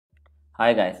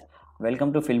Hi guys,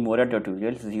 welcome to Filmora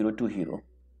tutorials 0 to Hero.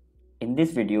 In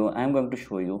this video, I am going to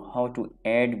show you how to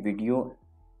add video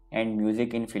and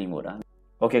music in Filmora.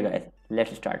 Okay guys,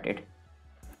 let's start it.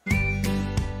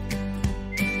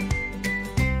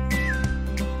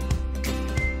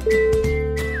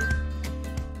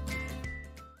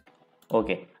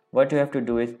 Okay, what you have to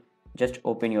do is just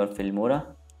open your Filmora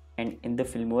and in the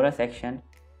Filmora section,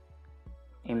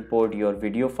 import your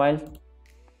video file.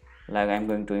 Like I'm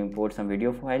going to import some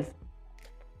video files.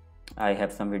 I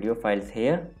have some video files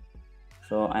here,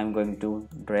 so I'm going to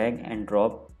drag and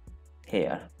drop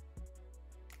here.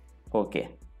 Okay,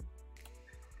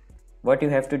 what you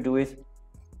have to do is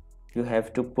you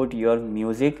have to put your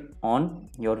music on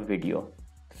your video,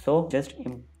 so just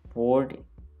import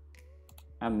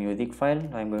a music file.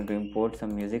 I'm going to import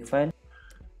some music file.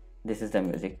 This is the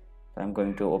music, so I'm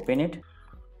going to open it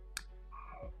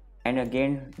and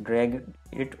again drag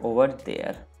it over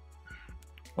there.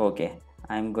 Okay,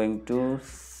 I'm going to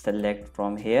select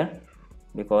from here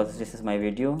because this is my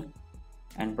video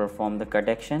and perform the cut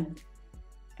action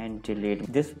and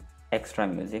delete this extra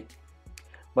music.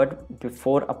 But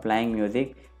before applying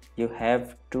music, you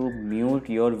have to mute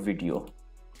your video.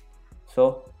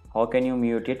 So how can you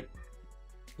mute it?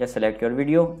 Just select your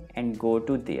video and go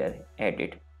to there,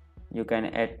 edit. You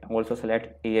can also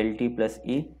select Alt plus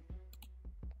E,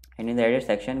 and in the edit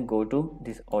section go to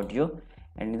this audio,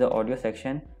 and in the audio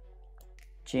section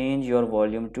change your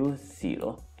volume to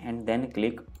 0 and then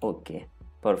click OK.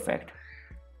 Perfect.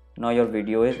 Now your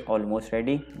video is almost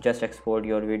ready. Just export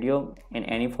your video in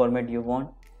any format you want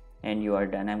and you are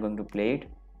done. I'm going to play it.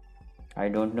 I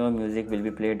don't know music will be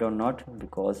played or not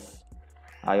because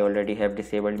I already have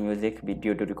disabled music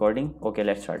due to recording. Okay,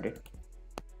 let's start it.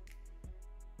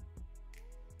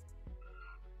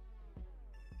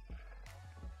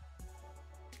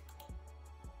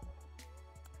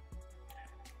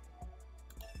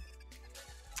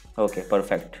 Okay,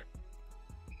 perfect.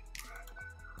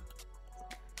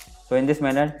 So in this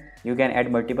manner you can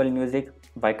add multiple music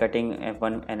by cutting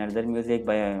one another music.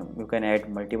 You can add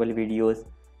multiple videos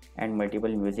and multiple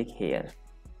music here.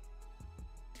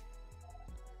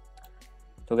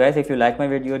 So guys, if you like my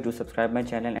video, do subscribe my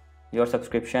channel. Your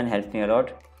subscription helps me a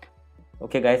lot.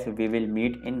 Okay guys, we will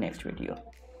meet in next video.